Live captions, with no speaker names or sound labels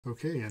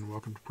Okay, and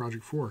welcome to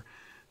Project 4.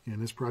 In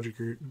this project,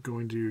 you're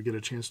going to get a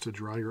chance to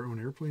draw your own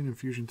airplane in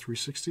Fusion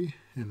 360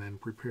 and then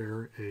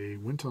prepare a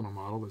wind tunnel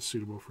model that's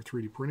suitable for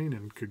 3D printing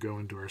and could go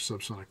into our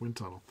subsonic wind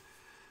tunnel.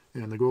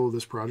 And the goal of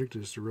this project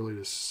is to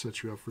really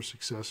set you up for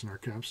success in our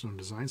capstone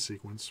design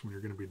sequence when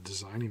you're going to be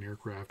designing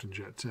aircraft in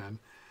Jet 10.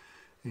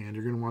 And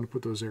you're going to want to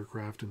put those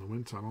aircraft in the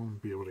wind tunnel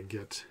and be able to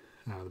get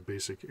the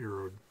basic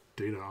Aero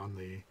data on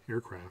the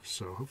aircraft.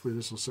 So hopefully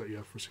this will set you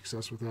up for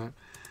success with that.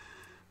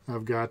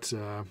 I've got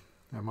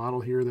a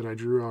model here that I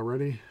drew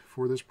already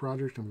for this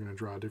project. I'm going to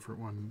draw a different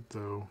one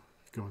though,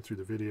 going through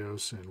the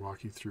videos and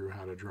walk you through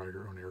how to draw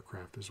your own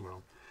aircraft as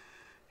well.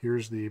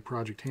 Here's the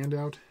project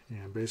handout,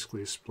 and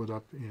basically split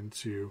up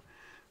into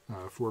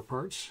 4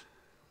 parts,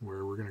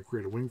 where we're going to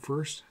create a wing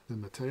first,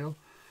 then the tail,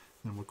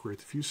 then we'll create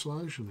the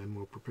fuselage, and then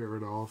we'll prepare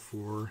it all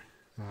for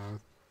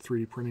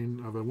 3D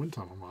printing of a wind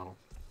tunnel model.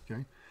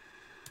 Okay.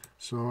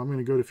 So I'm going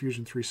to go to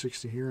Fusion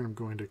 360 here, and I'm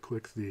going to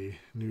click the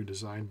new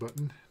design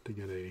button to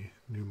get a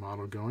new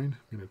model going.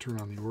 I'm going to turn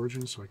on the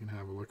origin so I can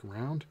have a look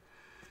around,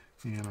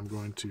 and I'm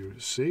going to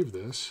save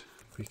this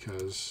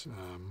because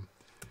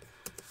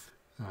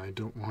I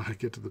don't want to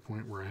get to the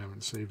point where I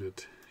haven't saved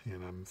it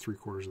and I'm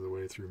 3/4 of the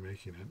way through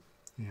making it.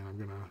 And I'm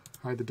going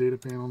to hide the data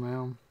panel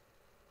now,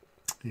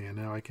 and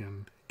now I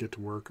can get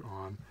to work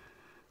on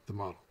the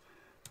model.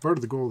 Part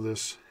of the goal of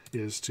this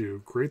is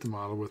to create the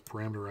model with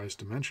parameterized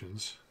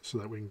dimensions so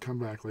that we can come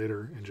back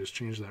later and just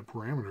change that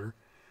parameter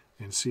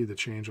and see the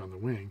change on the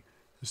wing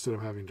instead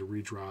of having to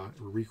redraw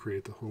or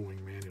recreate the whole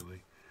wing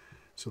manually.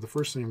 So the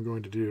first thing I'm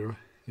going to do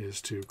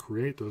is to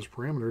create those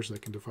parameters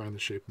that can define the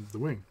shape of the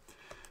wing.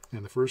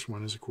 And the first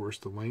one is, of course,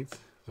 the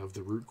length of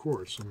the root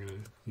chord. So I'm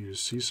going to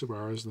use C sub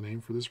r as the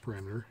name for this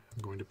parameter.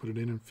 I'm going to put it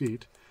in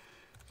feet,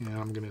 and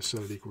I'm going to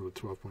set it equal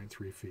to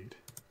 12.3 feet.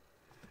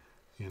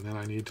 And then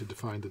I need to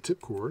define the tip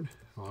chord.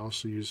 I'll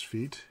also use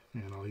feet,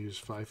 and I'll use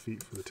 5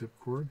 feet for the tip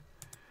chord.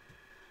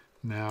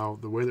 Now,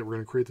 the way that we're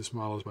going to create this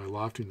model is by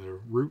lofting the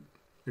root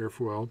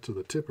airfoil to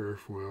the tip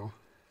airfoil,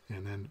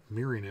 and then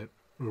mirroring it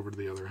over to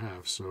the other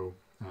half. So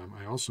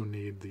I also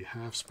need the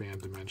half span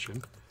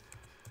dimension,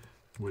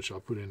 which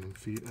I'll put in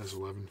feet as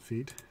 11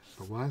 feet.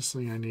 The last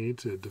thing I need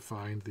to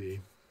define the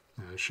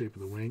shape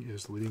of the wing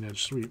is the leading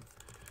edge sweep.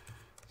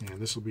 And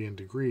this will be in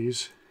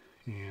degrees,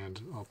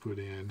 and I'll put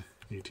in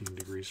 18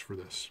 degrees for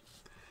this.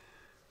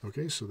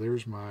 Okay, so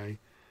there's my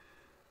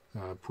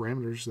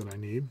parameters that I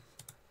need.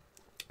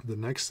 The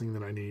next thing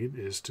that I need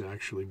is to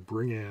actually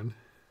bring in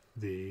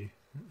the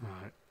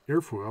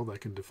airfoil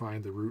that can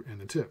define the root and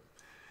the tip.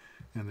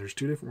 And there's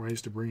 2 different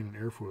ways to bring in an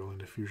airfoil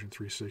into Fusion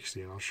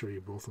 360, and I'll show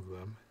you both of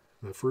them.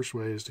 The first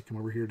way is to come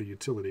over here to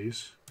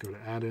Utilities, go to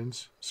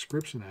Add-ins,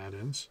 Scripts and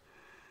Add-ins,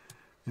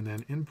 and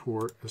then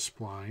import a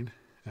spline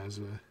as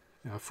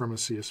from a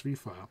CSV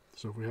file.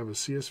 So if we have a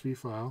CSV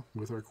file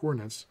with our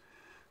coordinates,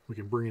 we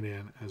can bring it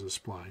in as a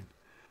spline.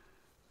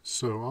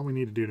 So all we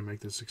need to do to make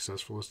this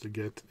successful is to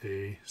get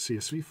a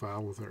CSV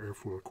file with our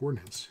airfoil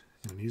coordinates.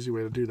 And an easy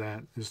way to do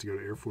that is to go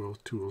to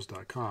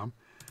airfoiltools.com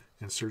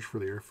and search for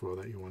the airfoil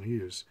that you want to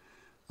use.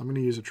 I'm going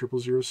to use a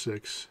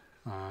 0006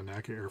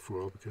 NACA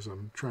airfoil because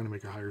I'm trying to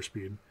make a higher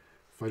speed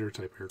fighter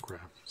type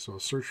aircraft. So I'll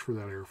search for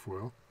that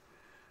airfoil,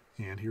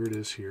 and here it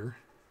is here.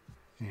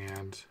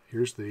 And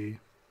here's the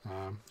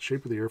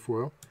shape of the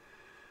airfoil.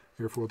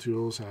 Airfoil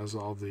Tools has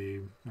all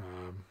the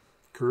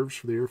curves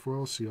for the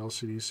airfoil, CL,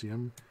 CD,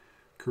 CM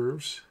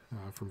curves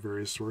from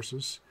various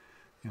sources.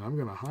 And I'm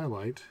going to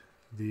highlight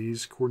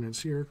these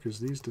coordinates here because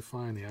these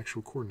define the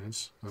actual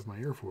coordinates of my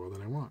airfoil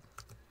that I want.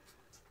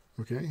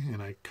 Okay,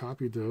 and I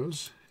copied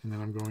those, and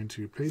then I'm going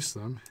to paste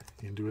them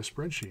into a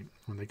spreadsheet.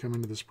 When they come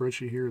into the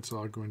spreadsheet here, it's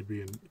all going to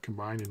be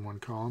combined in one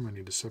column. I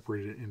need to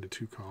separate it into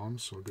 2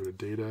 columns. So I'll go to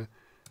Data,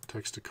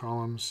 Text to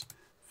Columns,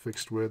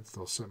 Fixed Width.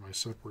 I'll set my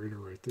separator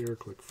right there,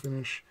 click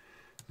Finish.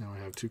 Now I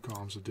have 2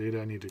 columns of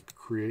data. I need to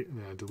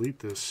delete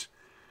this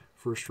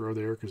first row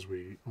there because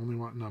we only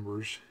want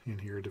numbers in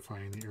here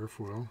defining the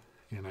airfoil.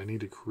 And I need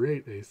to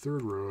create a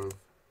 3rd row of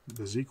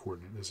the Z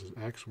coordinate. This is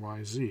X,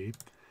 Y, Z.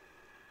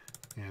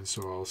 And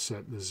so I'll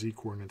set the Z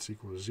coordinates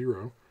equal to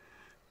 0.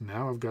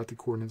 Now I've got the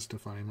coordinates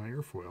defining my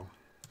airfoil.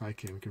 I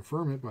can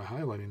confirm it by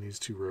highlighting these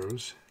 2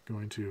 rows,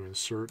 going to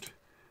insert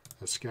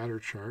a scatter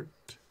chart,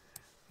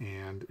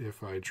 and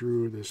if I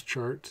drew this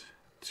chart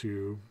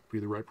to be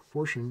the right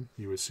proportion,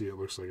 you would see it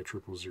looks like a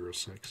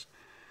 0006.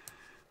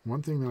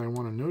 One thing that I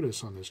want to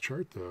notice on this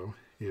chart though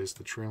is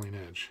the trailing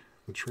edge.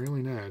 The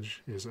trailing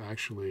edge is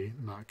actually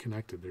not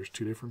connected. There's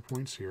 2 different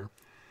points here.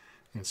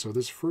 And so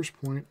this first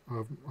point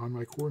on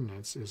my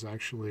coordinates is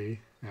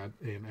actually at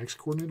an x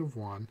coordinate of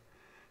 1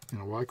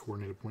 and a y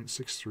coordinate of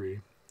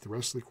 0.63. The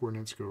rest of the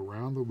coordinates go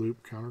around the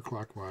loop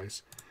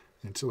counterclockwise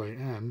until I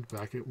end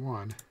back at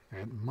 1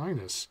 at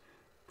minus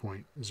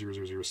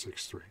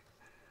 0.00063.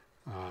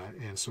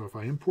 And so if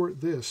I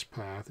import this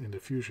path into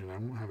Fusion, I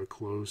won't have a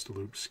closed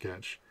loop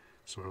sketch.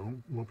 So I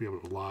won't be able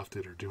to loft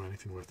it or do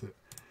anything with it.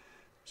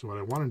 So what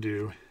I want to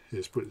do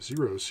is put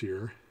zeros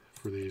here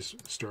for these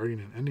starting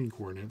and ending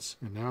coordinates,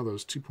 and now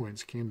those 2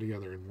 points came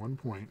together in 1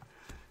 point,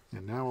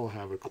 and now I'll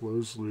have a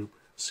closed loop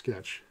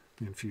sketch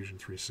in Fusion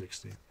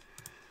 360.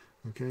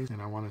 Okay,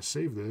 and I want to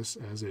save this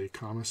as a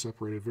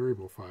comma-separated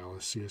variable file, a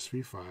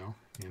CSV file,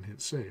 and hit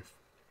save.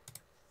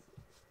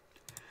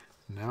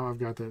 Now I've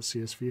got that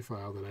CSV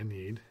file that I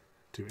need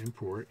to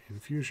import in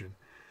Fusion.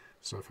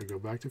 So if I go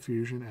back to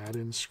Fusion,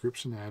 add-ins,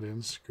 scripts and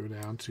add-ins, go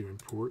down to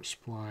import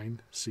spline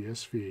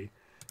CSV,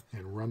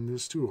 and run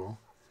this tool.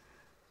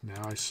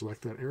 Now I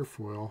select that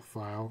airfoil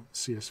file,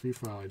 CSV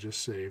file I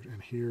just saved,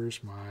 and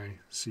here's my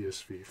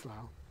CSV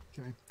file.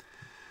 Okay.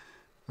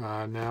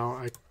 Now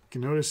I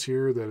can notice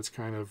here that it's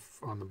kind of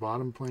on the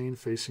bottom plane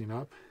facing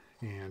up,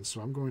 and so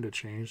I'm going to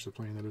change the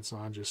plane that it's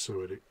on just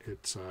so it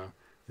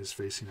is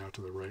facing out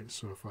to the right.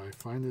 So if I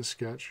find this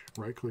sketch,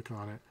 right click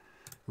on it,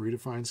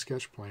 redefine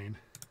sketch plane,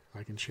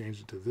 I can change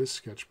it to this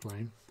sketch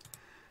plane,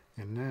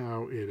 and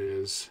now it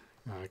is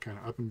kind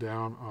of up and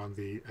down on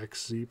the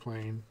XZ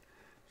plane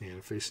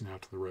and facing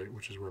out to the right,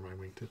 which is where my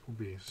wingtip will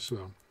be.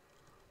 So,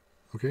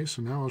 okay,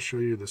 so now I'll show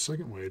you the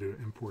second way to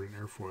import an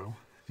airfoil,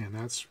 and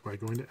that's by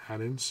going to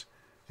add-ins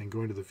and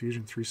going to the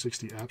Fusion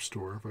 360 App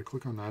Store. If I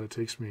click on that, it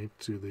takes me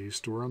to the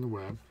store on the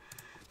web,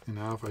 and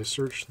now if I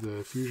search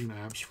the Fusion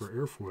apps for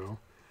airfoil,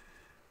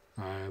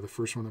 the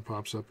first one that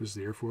pops up is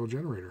the airfoil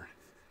generator.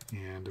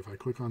 And if I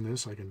click on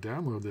this, I can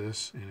download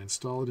this and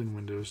install it in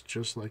Windows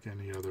just like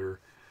any other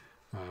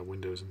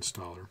Windows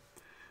installer.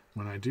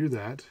 When I do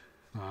that,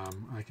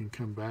 I can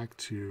come back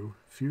to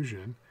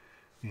Fusion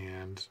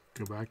and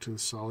go back to the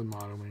solid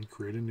modeling,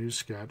 create a new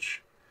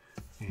sketch,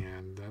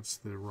 and that's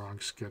the wrong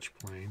sketch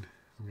plane.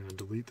 I'm going to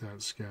delete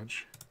that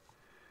sketch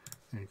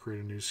and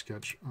create a new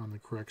sketch on the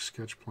correct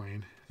sketch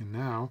plane. And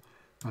now,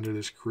 under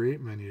this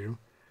Create menu,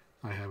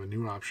 I have a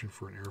new option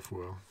for an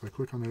airfoil. If I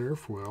click on that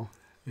airfoil,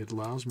 it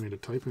allows me to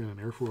type in an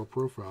airfoil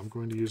profile. I'm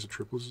going to use a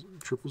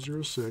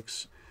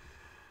 0006.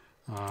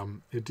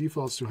 It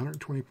defaults to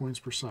 120 points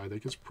per side.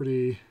 That gets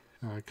pretty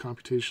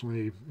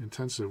computationally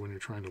intensive when you're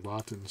trying to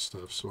loft it and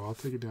stuff. So I'll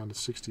take it down to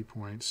 60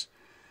 points.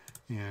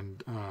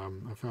 And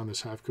I found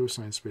this half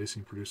cosine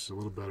spacing produces a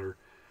little better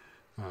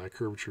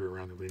curvature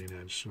around the leading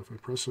edge. So if I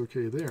press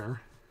OK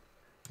there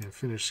and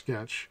finish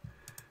sketch,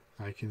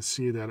 I can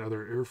see that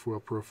other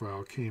airfoil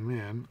profile came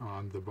in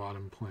on the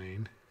bottom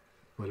plane,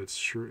 but it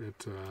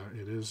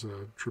is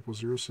a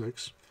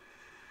 0006.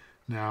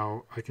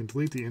 Now I can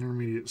delete the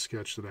intermediate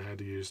sketch that I had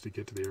to use to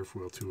get to the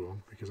airfoil tool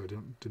because I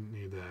didn't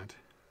need that.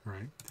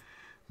 Right.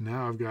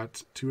 Now I've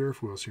got two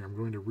airfoils here. I'm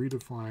going to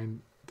redefine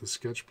the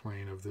sketch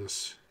plane of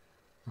this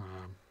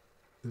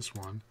this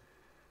one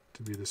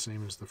to be the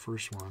same as the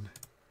first one.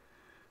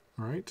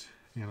 All right,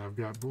 and I've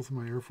got both of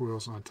my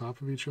airfoils on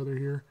top of each other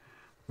here.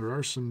 There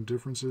are some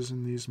differences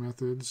in these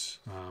methods.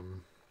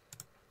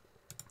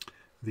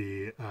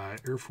 The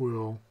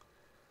airfoil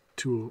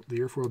tool, the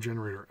airfoil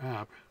generator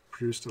app,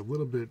 produced a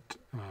little bit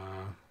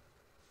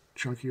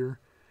chunkier,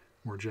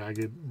 more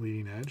jagged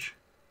leading edge,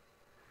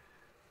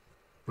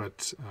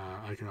 but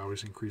I can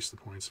always increase the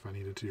points if I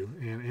needed to,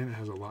 and it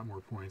has a lot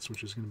more points,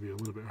 which is going to be a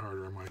little bit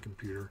harder on my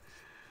computer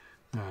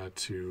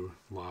to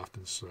loft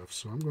and stuff.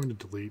 So I'm going to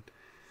delete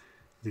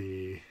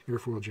the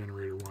airfoil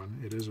generator one.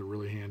 It is a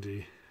really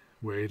handy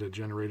way to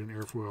generate an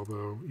airfoil,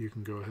 though. You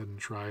can go ahead and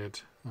try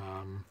it,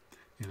 and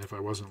if I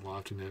wasn't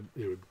lofting it,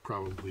 it would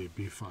probably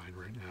be fine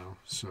right now.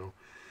 So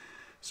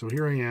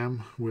here I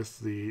am with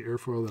the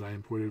airfoil that I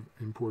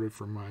imported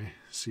from my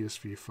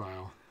CSV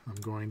file. I'm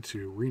going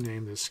to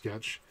rename this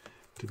sketch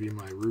to be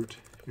my root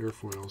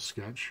airfoil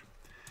sketch,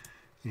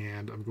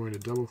 and I'm going to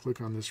double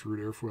click on this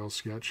root airfoil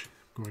sketch.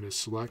 I'm going to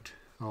select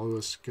all of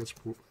those sketch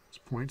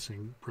points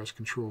and press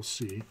Control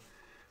C.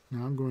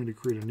 Now I'm going to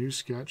create a new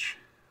sketch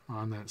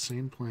on that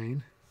same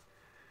plane,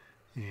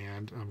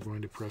 and I'm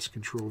going to press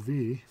Control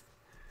V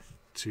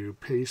to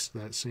paste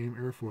that same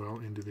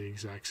airfoil into the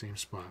exact same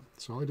spot.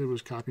 So all I did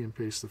was copy and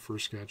paste the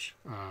first sketch.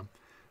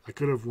 I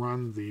could have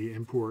run the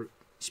import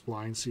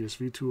spline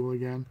CSV tool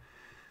again,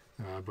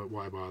 but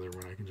why bother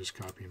when I can just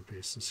copy and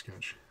paste the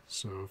sketch.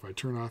 So if I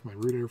turn off my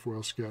root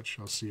airfoil sketch,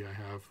 I'll see I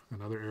have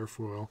another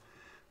airfoil,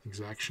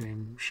 exact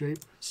same shape,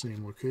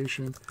 same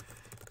location,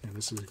 and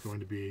this is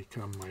going to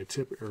become my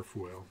tip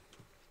airfoil.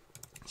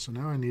 So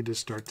now I need to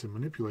start to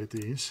manipulate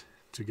these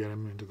to get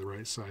them into the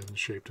right size and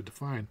shape to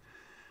define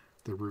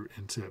the root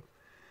and tip.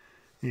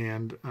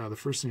 And the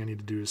first thing I need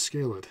to do is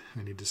scale it.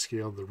 I need to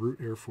scale the root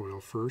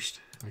airfoil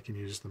first. I can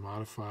use the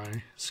modify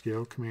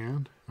scale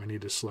command. I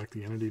need to select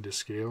the entity to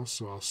scale,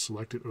 so I'll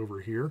select it over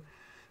here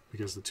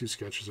because the two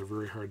sketches are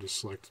very hard to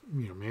select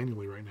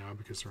manually right now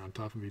because they're on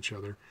top of each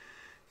other,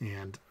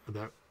 and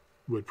that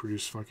would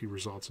produce funky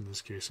results in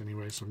this case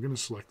anyway. So I'm going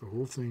to select the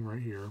whole thing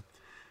right here.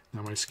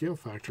 Now my scale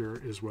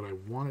factor is what I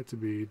want it to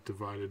be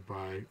divided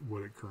by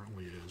what it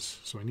currently is.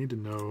 So I need to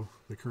know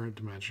the current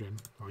dimension.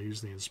 I'll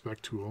use the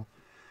inspect tool,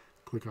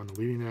 click on the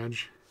leading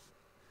edge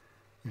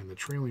and the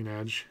trailing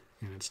edge,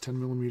 and it's 10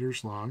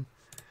 millimeters long.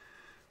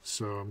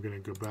 So I'm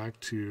going to go back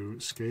to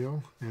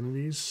scale,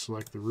 entities,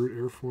 select the root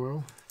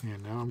airfoil,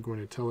 and now I'm going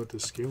to tell it to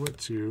scale it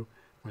to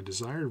my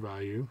desired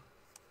value,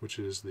 which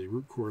is the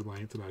root chord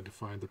length that I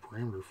defined the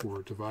parameter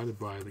for, divided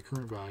by the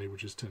current value,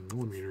 which is 10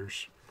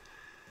 millimeters.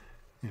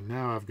 And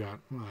now I've got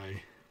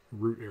my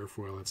root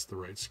airfoil that's the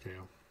right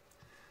scale.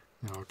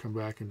 Now I'll come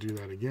back and do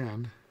that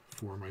again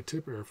for my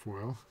tip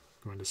airfoil.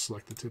 I'm going to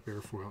select the tip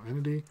airfoil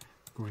entity,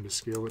 I'm going to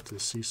scale it to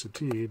C sub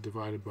t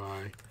divided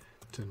by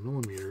 10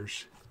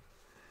 millimeters,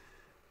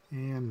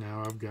 and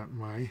now I've got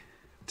my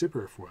tip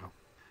airfoil.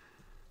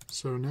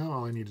 So now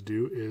all I need to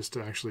do is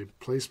to actually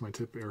place my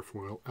tip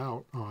airfoil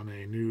out on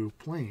a new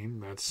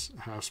plane that's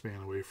half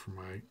span away from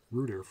my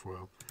root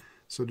airfoil.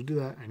 So to do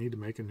that, I need to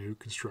make a new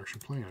construction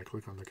plane. I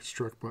click on the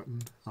construct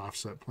button,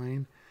 offset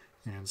plane,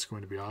 and it's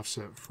going to be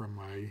offset from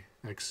my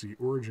XZ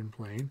origin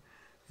plane.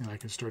 And I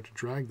can start to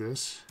drag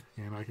this,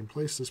 and I can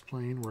place this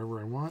plane wherever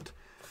I want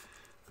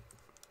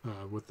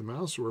with the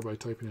mouse or by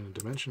typing in a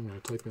dimension. I'm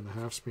going to type in the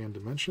half span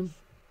dimension.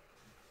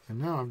 And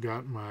now I've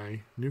got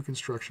my new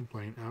construction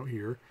plane out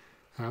here,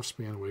 half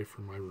span away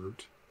from my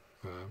root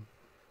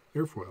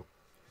airfoil.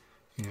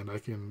 And I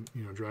can,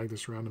 drag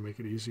this around to make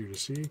it easier to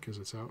see because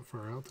it's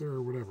far out there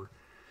or whatever.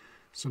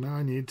 So now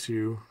I need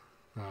to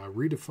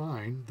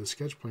redefine the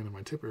sketch plane of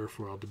my tip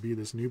airfoil to be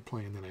this new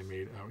plane that I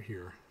made out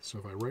here. So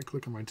if I right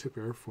click on my tip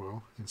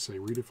airfoil and say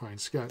redefine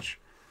sketch,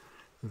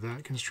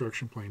 that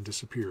construction plane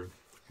disappeared.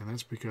 And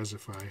that's because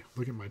if I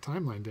look at my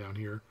timeline down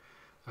here,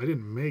 I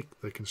didn't make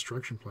the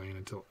construction plane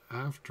until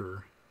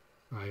after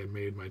I had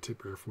made my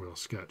tip airfoil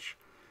sketch.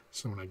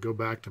 So when I go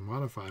back to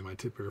modify my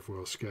tip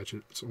airfoil sketch,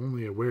 it's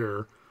only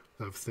aware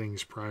of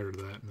things prior to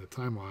that in the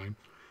timeline,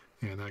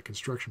 and that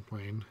construction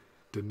plane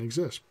didn't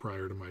exist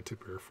prior to my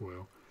tip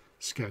airfoil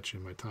sketch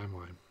in my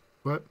timeline.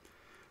 But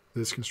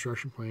this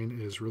construction plane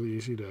is really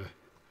easy to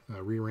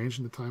rearrange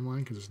in the timeline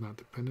because it's not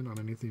dependent on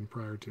anything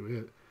prior to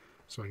it.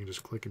 So I can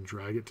just click and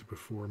drag it to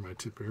before my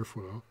tip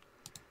airfoil,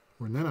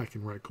 and then I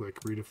can right click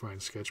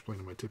redefine sketch plane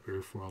of my tip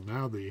airfoil.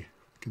 Now the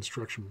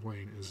construction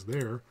plane is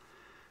there.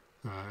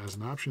 As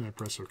an option, I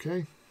press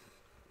OK,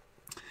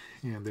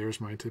 and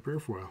there's my tip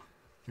airfoil.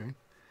 Okay,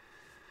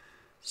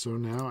 so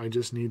now I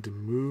just need to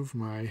move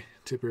my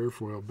tip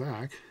airfoil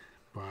back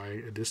by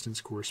a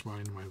distance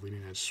corresponding to my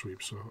leading edge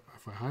sweep. So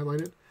if I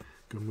highlight it,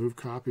 go move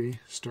copy,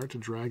 start to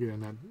drag it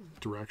in that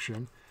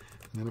direction,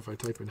 and then if I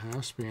type in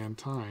half span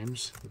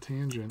times the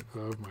tangent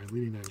of my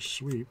leading edge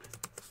sweep,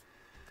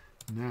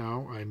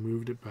 now I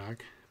moved it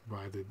back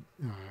by the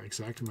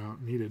exact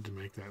amount needed to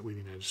make that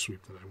leading edge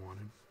sweep that I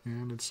wanted.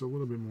 And it's a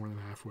little bit more than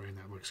halfway, and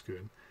that looks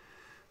good.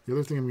 The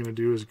other thing I'm going to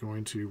do is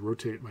going to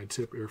rotate my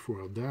tip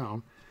airfoil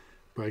down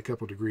by a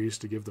couple degrees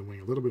to give the wing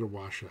a little bit of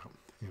washout.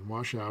 And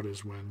washout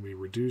is when we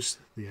reduce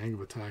the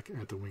angle of attack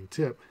at the wing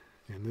tip,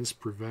 and this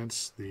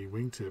prevents the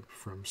wing tip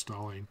from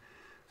stalling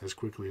as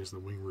quickly as the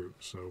wing root.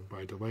 So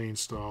by delaying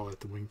stall at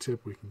the wing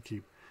tip, we can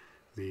keep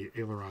the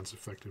ailerons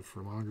effective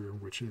for longer,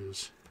 which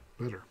is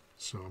better.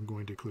 So I'm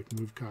going to click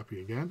move copy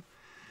again,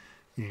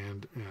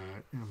 and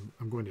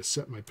I'm going to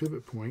set my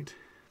pivot point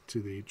to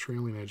the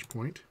trailing edge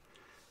point,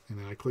 and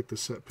then I click the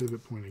set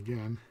pivot point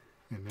again,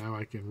 and now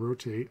I can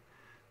rotate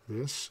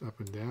this up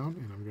and down,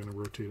 and I'm going to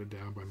rotate it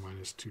down by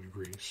 -2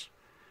 degrees.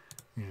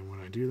 And when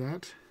I do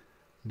that,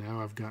 now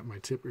I've got my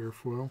tip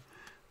airfoil,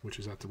 which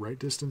is at the right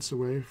distance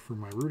away from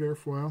my root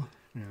airfoil,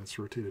 and it's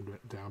rotated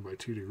down by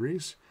 2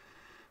 degrees.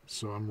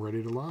 So I'm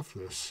ready to loft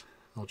this.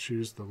 I'll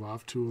choose the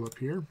loft tool up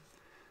here.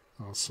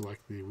 I'll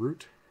select the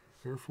root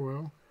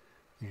airfoil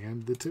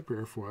and the tip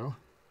airfoil,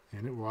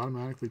 and it will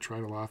automatically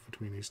try to loft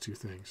between these two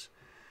things.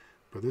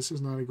 But this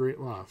is not a great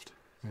loft.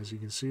 As you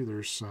can see,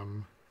 there's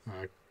some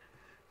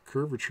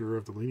curvature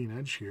of the leading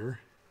edge here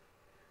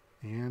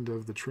and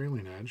of the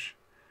trailing edge,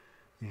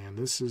 and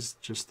this is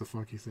just the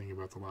funky thing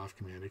about the loft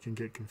command. It can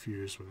get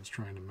confused when it's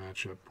trying to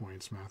match up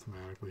points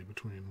mathematically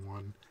between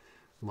one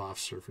loft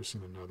surface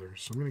and another.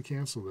 So I'm going to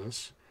cancel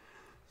this,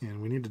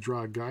 and we need to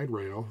draw a guide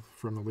rail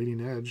from the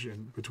leading edge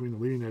and between the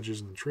leading edges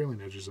and the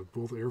trailing edges of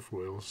both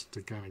airfoils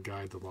to kind of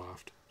guide the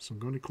loft. So I'm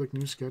going to click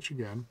new sketch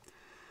again.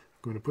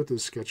 I'm going to put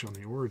this sketch on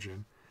the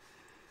origin,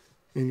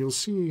 and you'll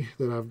see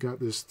that I've got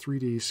this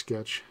 3D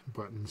sketch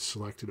button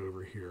selected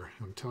over here.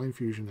 I'm telling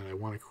Fusion that I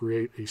want to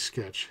create a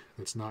sketch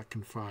that's not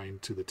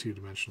confined to the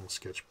two-dimensional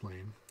sketch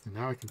plane. And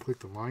now I can click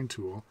the line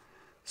tool,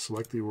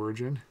 select the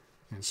origin,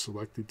 and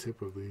select the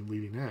tip of the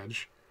leading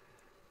edge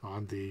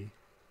on the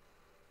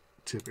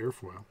tip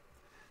airfoil,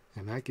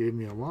 and that gave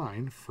me a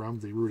line from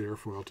the root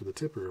airfoil to the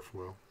tip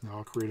airfoil. Now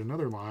I'll create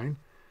another line,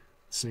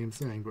 same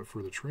thing, but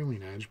for the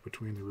trailing edge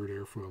between the root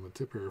airfoil and the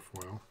tip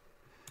airfoil,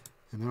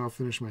 and then I'll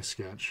finish my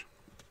sketch.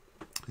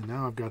 And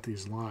now I've got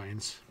these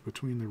lines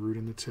between the root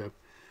and the tip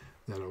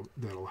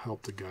that'll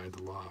help to guide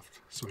the loft.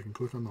 So I can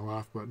click on the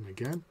loft button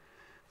again,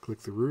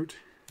 click the root,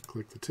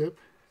 click the tip,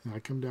 and I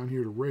come down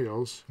here to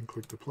rails and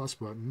click the plus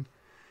button,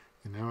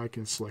 and now I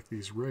can select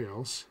these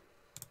rails,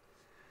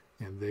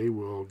 and they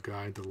will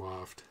guide the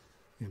loft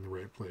in the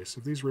right place.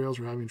 If these rails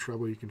are having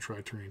trouble, you can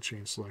try turning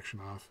chain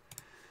selection off,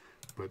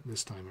 but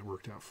this time it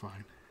worked out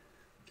fine.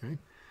 Okay,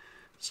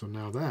 so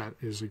now that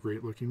is a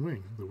great looking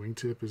wing. The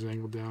wingtip is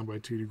angled down by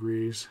 2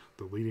 degrees.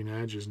 The leading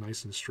edge is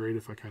nice and straight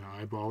if I kind of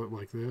eyeball it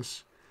like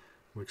this.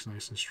 Looks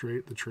nice and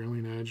straight. The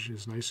trailing edge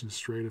is nice and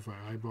straight if I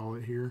eyeball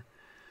it here.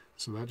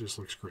 So that just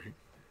looks great.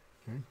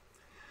 Okay.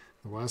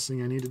 The last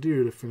thing I need to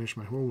do to finish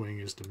my whole wing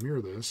is to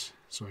mirror this.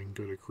 So I can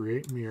go to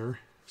Create Mirror.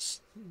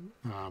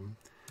 I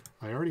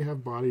already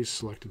have bodies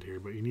selected here,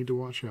 but you need to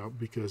watch out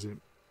because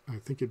I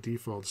think it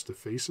defaults to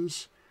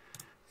faces.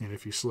 And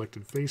if you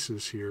selected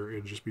faces here,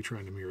 it'd just be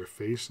trying to mirror a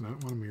face. And I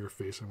don't want to mirror a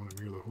face, I want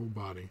to mirror the whole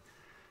body.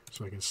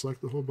 So I can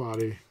select the whole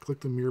body, click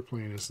the mirror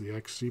plane as the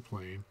XZ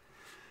plane.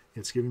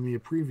 It's giving me a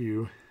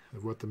preview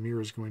of what the mirror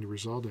is going to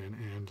result in,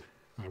 and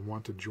I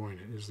want to join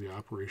it is the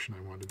operation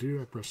I want to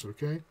do. I press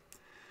OK,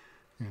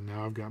 and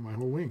now I've got my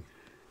whole wing.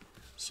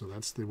 So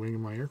that's the wing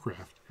of my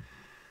aircraft.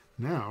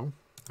 Now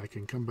I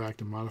can come back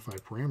to modify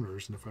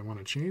parameters, and if I want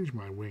to change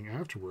my wing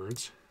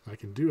afterwards, I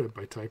can do it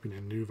by typing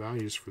in new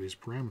values for these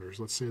parameters.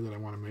 Let's say that I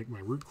want to make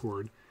my root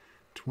chord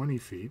 20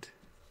 feet,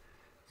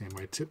 and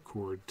my tip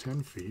chord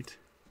 10 feet,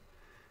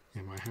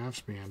 and my half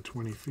span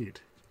 20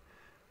 feet.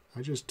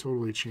 I just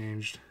totally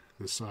changed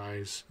the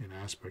size and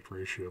aspect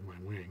ratio of my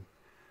wing,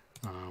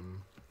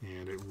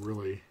 and it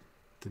really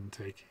didn't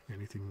take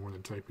anything more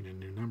than typing in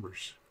new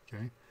numbers.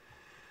 Okay,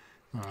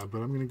 but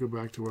I'm going to go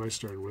back to what I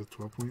started with: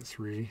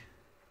 12.3,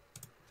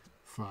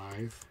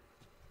 5,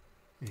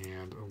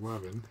 and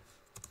 11.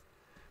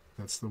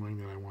 That's the wing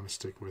that I want to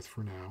stick with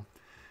for now.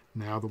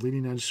 Now the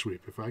leading edge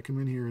sweep. If I come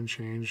in here and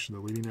change the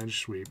leading edge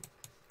sweep,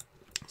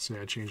 say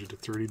I change it to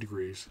 30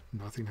 degrees,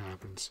 nothing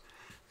happens.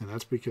 And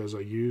that's because I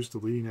used the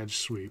leading edge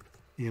sweep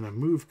in a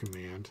move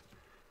command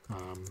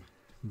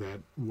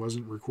that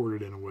wasn't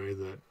recorded in a way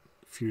that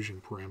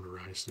Fusion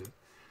parameterized it.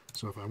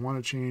 So if I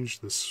want to change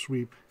the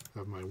sweep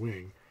of my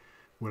wing,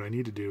 what I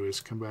need to do is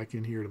come back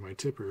in here to my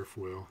tip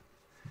airfoil,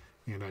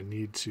 and I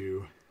need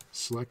to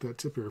select that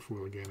tip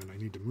airfoil again, and I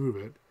need to move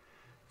it,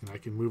 and I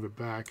can move it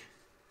back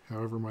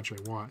however much I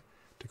want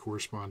to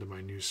correspond to my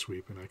new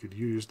sweep, and I could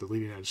use the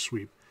leading edge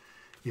sweep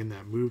in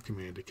that move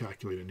command to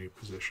calculate a new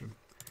position.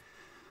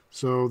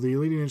 So the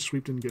leading edge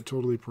sweep didn't get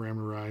totally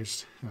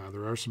parameterized.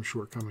 There are some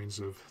shortcomings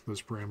of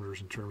those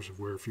parameters in terms of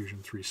where Fusion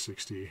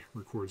 360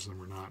 records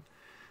them or not.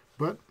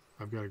 But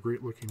I've got a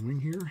great looking wing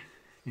here,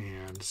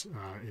 and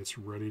it's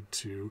ready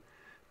to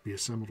be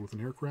assembled with an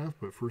aircraft,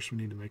 but first we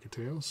need to make a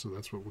tail, so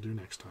that's what we'll do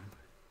next time.